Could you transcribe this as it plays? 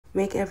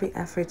Make every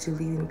effort to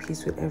live in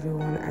peace with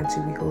everyone and to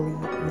be holy.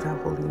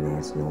 Without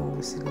holiness, no one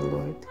will see the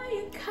Lord. Why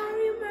you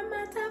carry my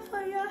matter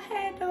for your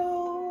head,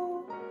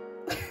 oh?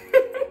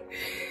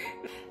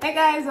 Hey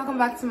guys, welcome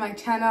back to my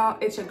channel.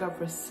 It's your girl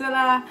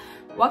Priscilla.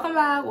 Welcome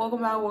back.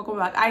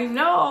 I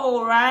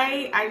know,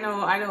 right? I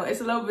know. It's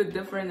a little bit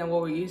different than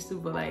what we're used to,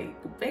 but like,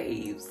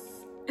 babes,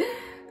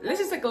 let's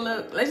just take a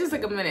look. Let's just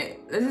take a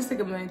minute. Let's just take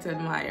a minute to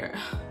admire.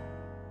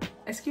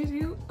 Excuse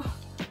you?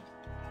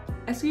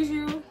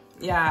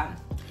 Yeah.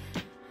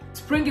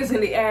 Spring is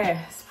in the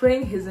air.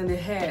 Spring is in the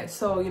air.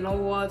 So you know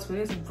what? We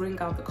need to bring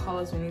out the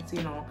colors. We need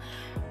to,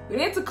 we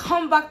need to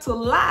come back to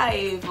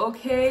life,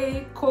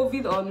 okay?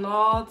 COVID or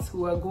not,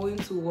 we're going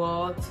to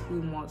what? We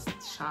must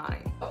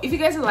shine. If you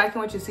guys are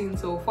liking what you're seeing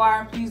so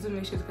far, please do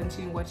make sure to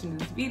continue watching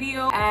this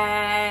video.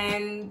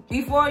 And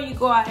before you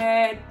go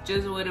ahead,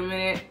 just wait a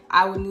minute.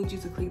 I would need you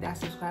to click that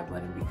subscribe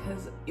button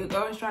because your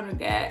girl is trying to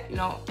get,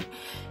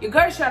 your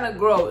girl is trying to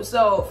grow.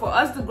 So for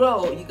us to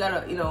grow, you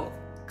gotta,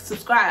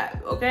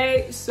 subscribe,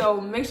 okay? So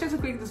make sure to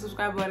click the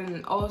subscribe button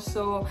and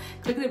also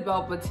click the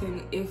bell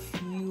button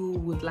if you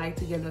would like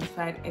to get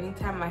notified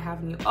anytime I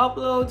have new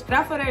uploads.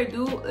 Without further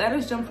ado, let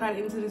us jump right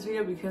into this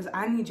video because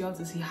I need y'all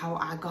to see how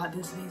I got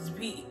this face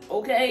beat,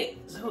 okay?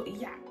 So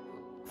yeah,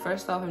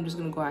 first off, I'm just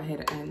gonna go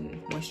ahead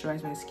and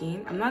moisturize my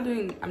skin. I'm not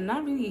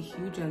really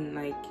huge on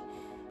like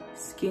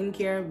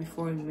skincare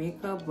before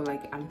makeup, but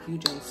like I'm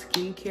huge on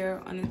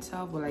skincare on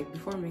itself, but like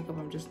before makeup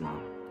I'm just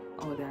not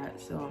all that.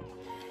 So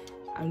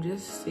I'm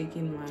just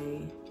taking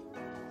my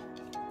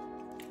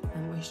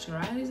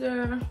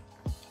moisturizer.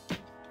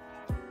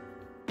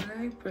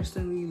 I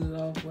personally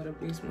love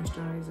water-based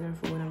moisturizer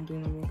for when I'm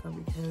doing my makeup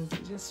because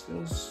it just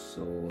feels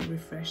so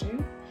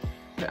refreshing.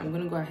 But I'm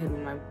gonna go ahead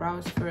with my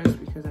brows first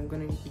because I'm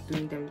gonna be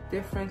doing them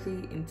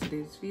differently in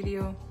today's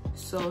video.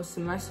 So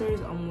semester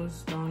is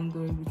almost done,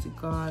 glory be to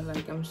God.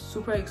 Like, I'm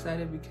super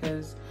excited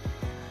because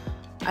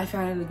I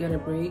finally get a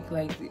break.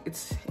 Like,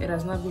 it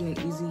has not been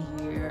an easy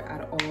year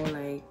at all.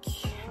 Like,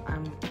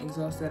 I'm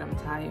exhausted, I'm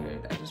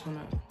tired, I just want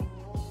to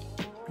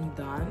be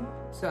done.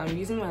 So I'm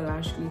using my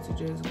lash glue to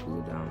just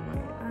glue down my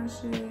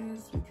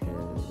lashes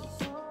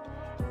because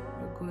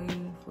we're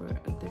going for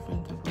a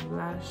different type of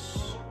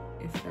lash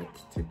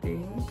effect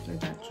today. Let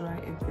that dry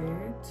a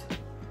bit.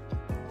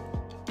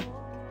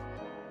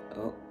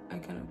 Oh, I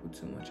kind of put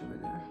too much over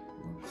there.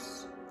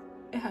 Oops.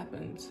 It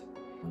happens.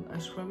 I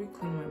should probably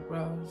clean my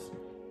brows.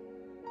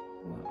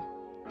 Well,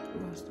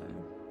 last time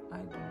I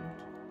don't.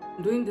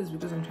 I'm doing this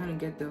because I'm trying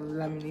to get the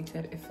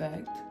laminated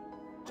effect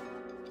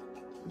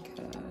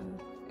because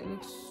it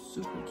looks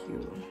super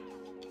cute.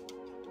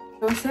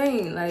 I was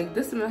saying, like,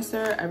 this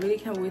semester I really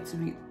can't wait to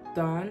be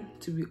done,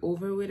 to be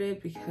over with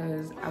it,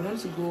 because I want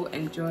to go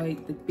enjoy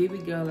the baby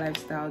girl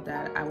lifestyle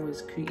that I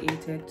was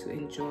created to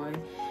enjoy.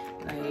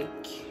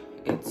 Like,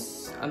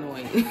 it's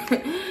annoying.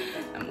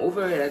 I'm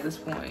over it at this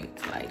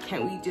point. Like,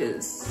 can we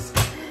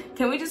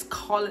just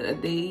call it a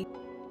day?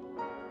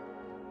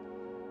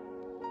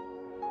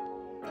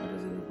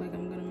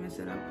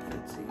 It up.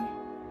 Let's see.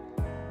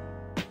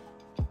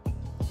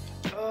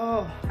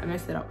 Oh, I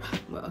messed it up,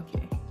 but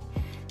okay,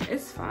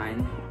 it's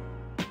fine.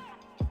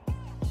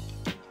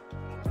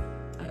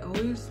 I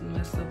always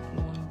mess up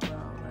one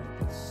brow.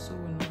 Like, it's so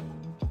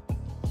annoying.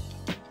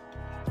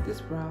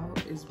 This brow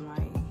is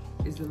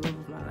the love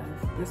of my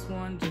life. This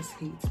one just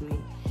hates me.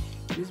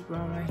 This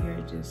brow right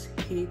here just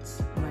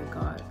hates my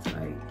guts.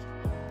 Like,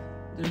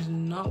 there's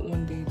not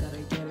one day that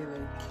I get it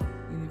like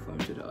uniform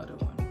to the other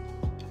one.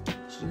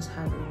 She just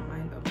has a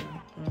mind of her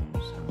own, so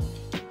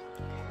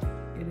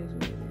it is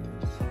what it is.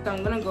 So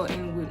I'm gonna go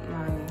in with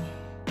my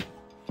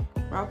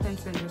brow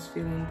pencil and just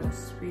fill in the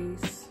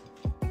space.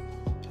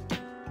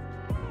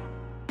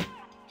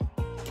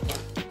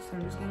 So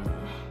I'm just gonna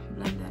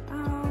blend that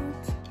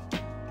out.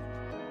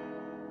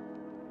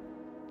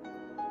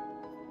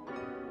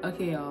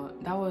 Okay, y'all,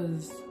 that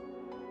was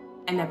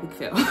an epic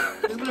fail.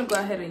 I'm just gonna go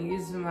ahead and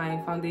use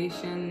my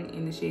foundation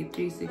in the shade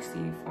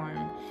 360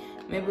 from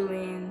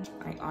Maybelline.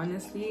 I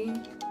honestly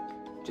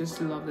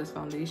just love this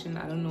foundation.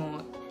 I don't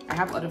know, I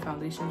have other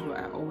foundations but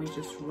I always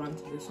just run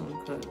to this one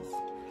because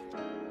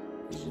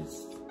it's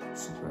just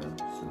super.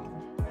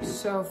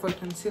 So for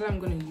concealer, I'm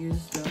gonna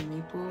use the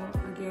Maple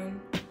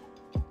again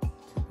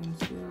to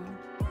conceal.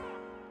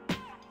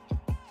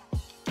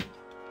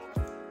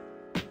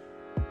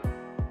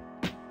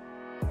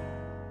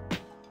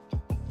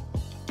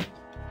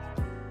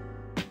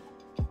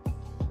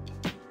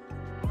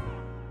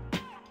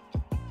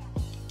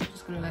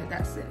 Just gonna let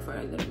that sit for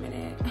a little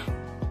minute.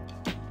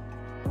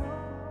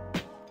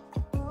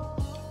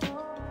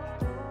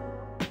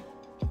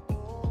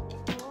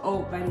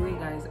 Oh, by the way,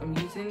 guys, I'm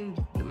using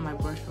my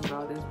brush from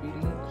Beauty.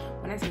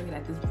 When I say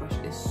that this brush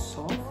is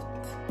soft,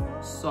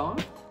 it's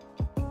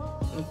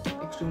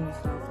extremely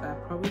soft. I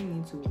probably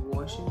need to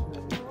wash it because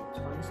I've been like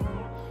twice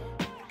now.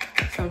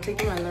 So I'm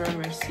taking my Laura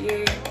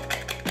Mercier.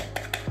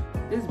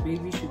 This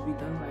baby should be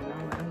done by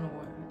now. I don't know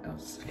what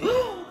else.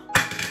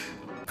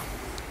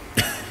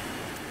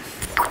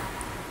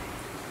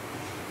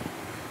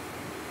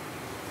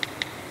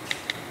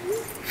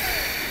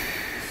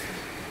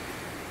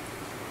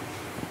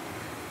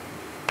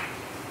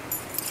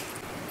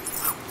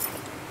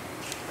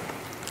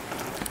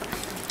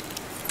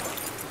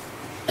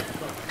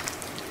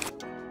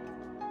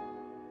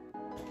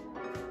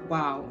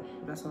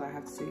 That's all I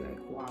have to say. Like,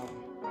 wow.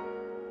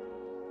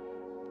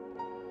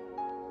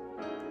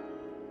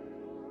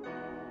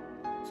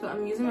 So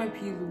I'm using my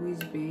P.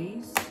 Louise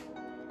base.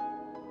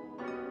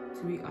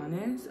 To be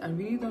honest, I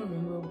really don't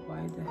remember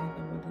why the heck I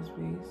bought this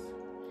base.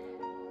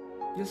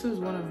 This was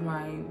one of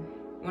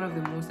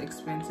the most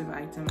expensive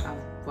items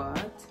I've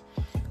bought.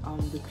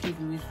 The P.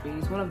 Louise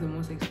base, one of the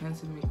most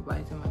expensive makeup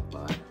items I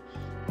bought,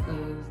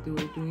 because they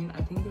were doing,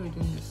 I think they were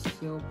doing a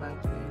sale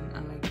back then,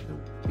 and like the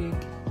big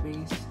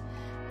base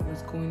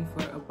was going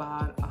for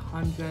about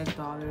 $100.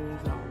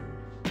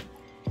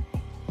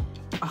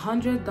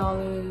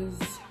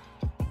 $100.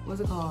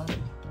 What's it called?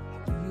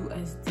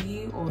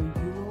 USD or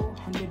euro,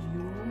 100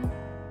 euro.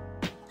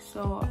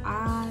 So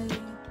I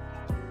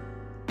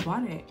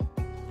bought it,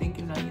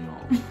 thinking that, you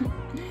know,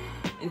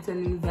 it's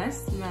an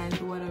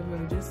investment or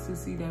whatever, just to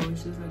see that it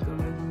was just like a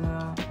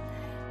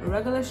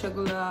regular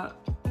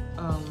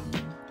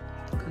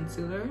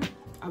concealer.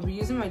 I'll be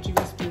using my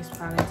Juvia's Place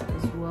palette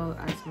as well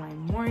as my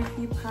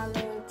Morphe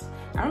palette.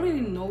 I don't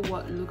really know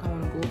what look I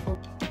want to go for.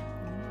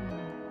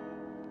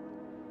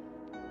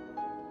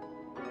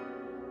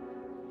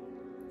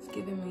 It's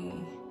giving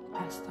me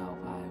pastel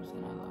vibes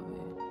and I love it.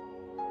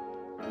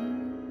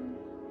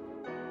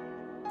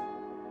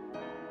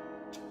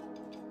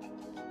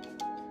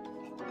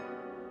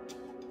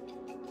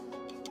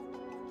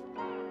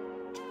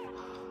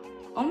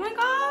 Oh my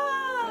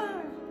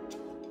god!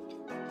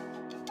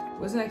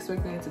 Wasn't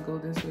expecting it to go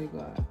this way,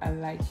 but I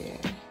like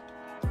it.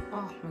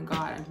 Oh my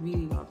god, I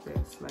really love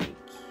this. Like,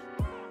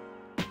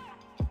 I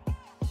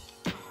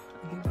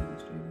think I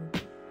destroyed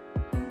it.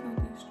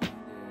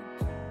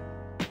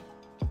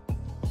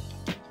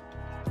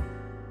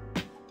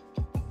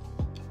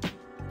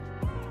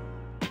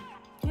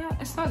 Yeah,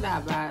 it's not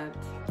that bad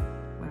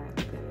when I look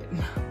at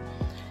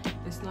it.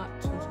 It's not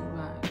too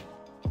bad.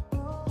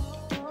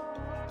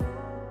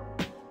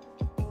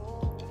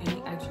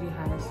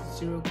 Has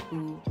zero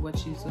clue what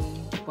she's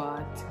doing,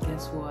 but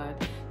guess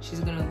what? She's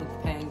gonna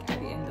look pink at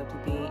the end of the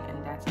day,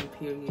 and that's on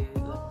period.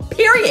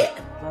 Period!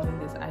 Loving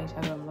this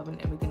eyeshadow, I'm loving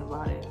everything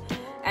about it.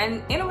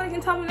 And ain't nobody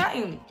can tell me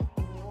nothing.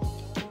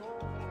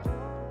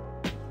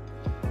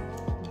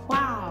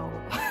 Wow.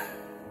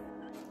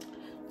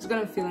 Just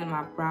gonna fill in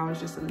my brows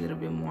just a little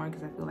bit more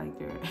because I feel like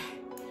they're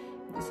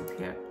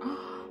disappear.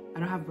 Oh, I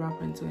don't have brow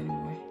pencil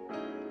anymore.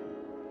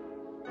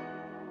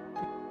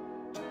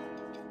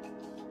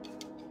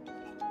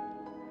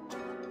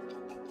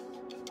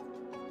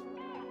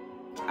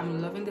 I'm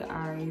loving the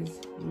eyes,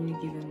 really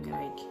giving me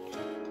like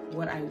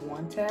what I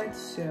wanted.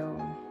 So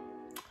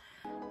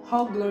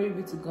all glory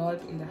be to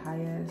God in the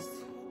highest.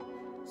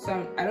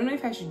 So I don't know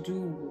if I should do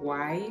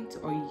white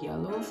or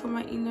yellow for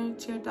my inner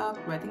tear duct,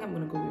 but I think I'm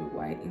gonna go with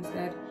white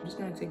instead. I'm just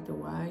gonna take the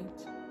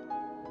white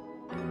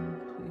and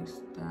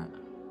place that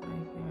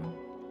right here,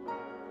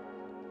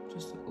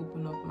 just to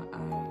open up my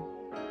eye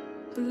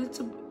a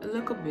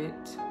little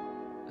bit.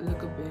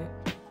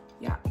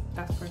 Yeah,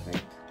 that's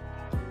perfect.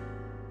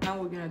 Now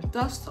we're gonna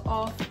dust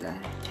off the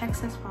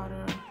excess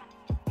powder.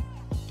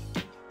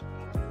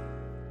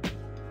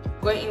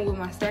 Going in with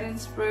my setting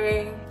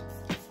spray.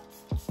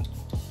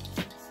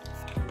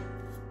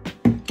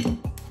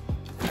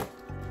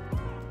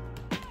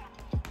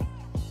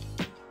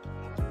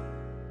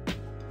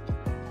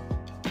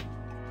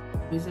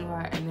 Reason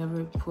why I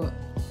never put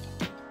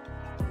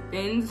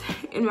things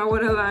in my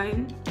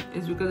waterline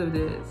is because of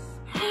this.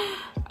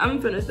 I'm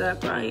gonna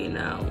start crying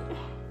now,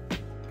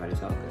 but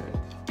it's all good.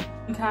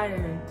 I'm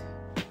tired.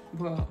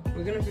 Well,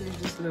 we're gonna finish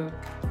this look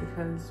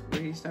because we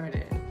already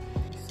started.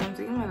 So I'm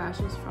taking my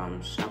lashes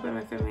from Shop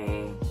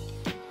MFMA,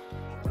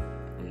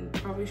 and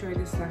probably sure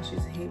these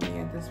lashes hate me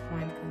at this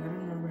point because I don't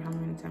remember how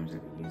many times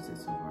I've used it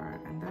so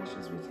far, and that's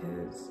just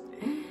because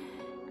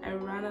I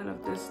ran out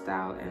of this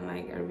style, and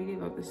like I really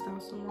love this style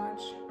so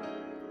much.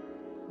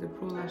 The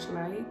Pro Lash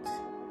Light,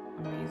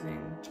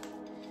 amazing.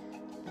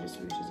 I just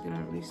wish it's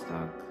gonna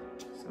restock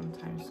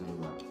sometime soon,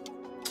 but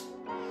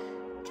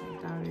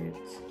I doubt it.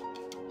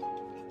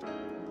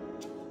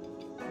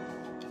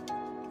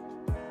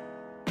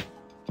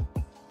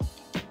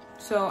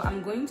 So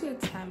I'm going to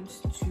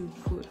attempt to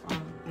put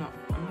on, no,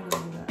 I'm not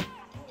gonna do that.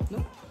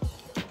 Nope.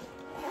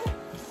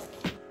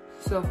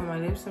 So for my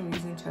lips, I'm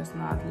using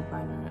Chestnut lip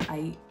liner.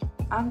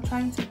 I'm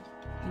trying to,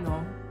 you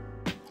know,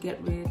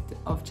 get rid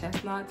of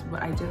Chestnut,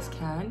 but I just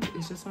can't.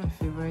 It's just my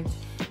favorite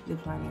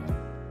lip liner.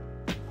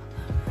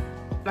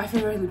 My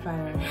favorite lip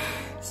liner.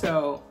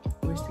 So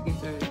we're sticking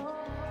to it.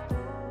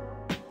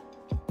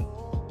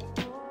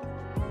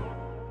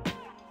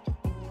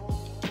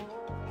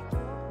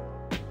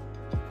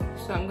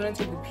 So I'm gonna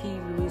take the P.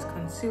 Louise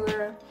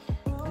concealer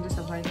and just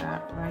apply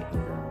that right in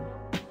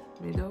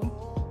the middle.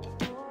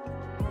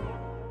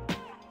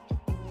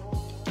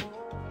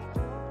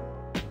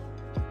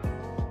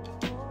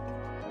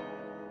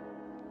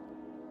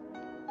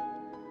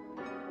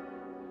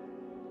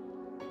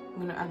 I'm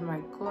gonna add my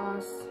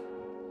gloss.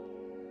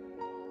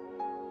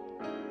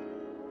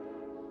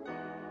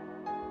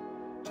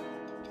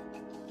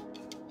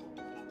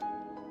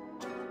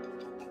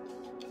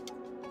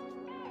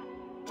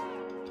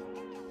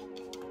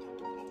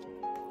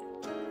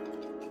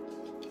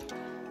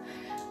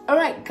 All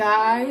right,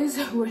 guys,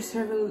 we're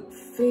serving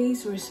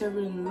face, we're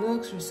serving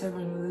looks, we're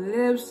serving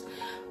lips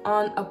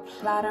on a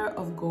platter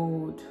of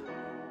gold.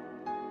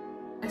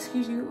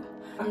 Excuse you?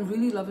 I'm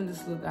really loving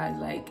this look, guys.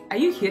 Like, are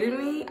you kidding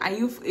me?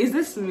 Is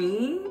this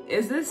me?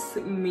 Is this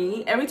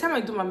me? Every time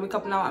I do my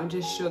makeup now, I'm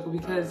just shook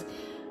because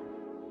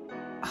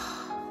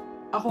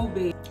a whole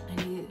babe.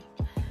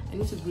 I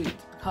need to breathe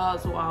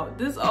because wow,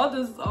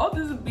 all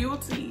this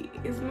beauty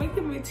is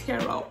making me tear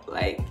up.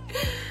 Like,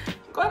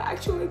 God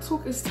actually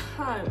took his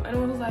time and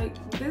it was like,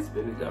 this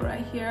baby girl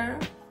right here,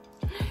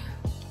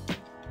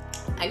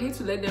 I need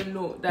to let them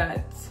know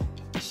that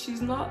she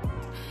did not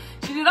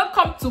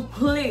come to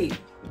play.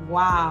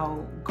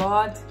 Wow,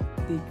 God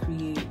did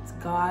create.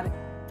 God,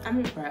 I'm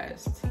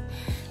impressed.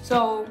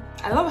 So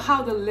I love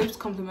how the lips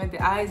complement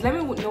the eyes. Let me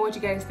know what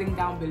you guys think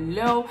down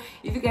below.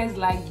 If you guys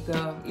like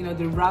the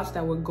the routes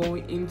that we're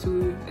going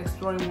into,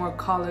 exploring more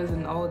colors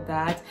and all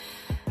that.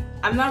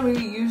 I'm not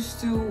really used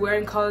to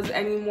wearing colors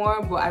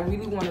anymore, but I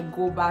really want to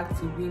go back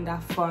to being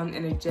that fun,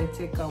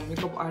 energetic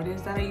makeup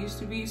artist that I used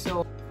to be.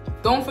 So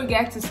don't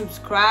forget to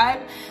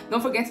subscribe,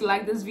 don't forget to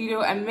like this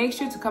video, and make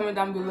sure to comment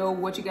down below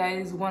what you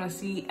guys want to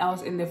see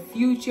else in the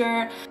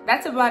future.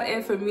 That's about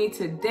it for me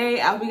today.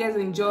 I hope you guys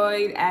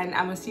enjoyed, and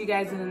I'm gonna see you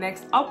guys in the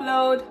next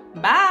upload.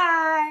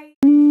 Bye.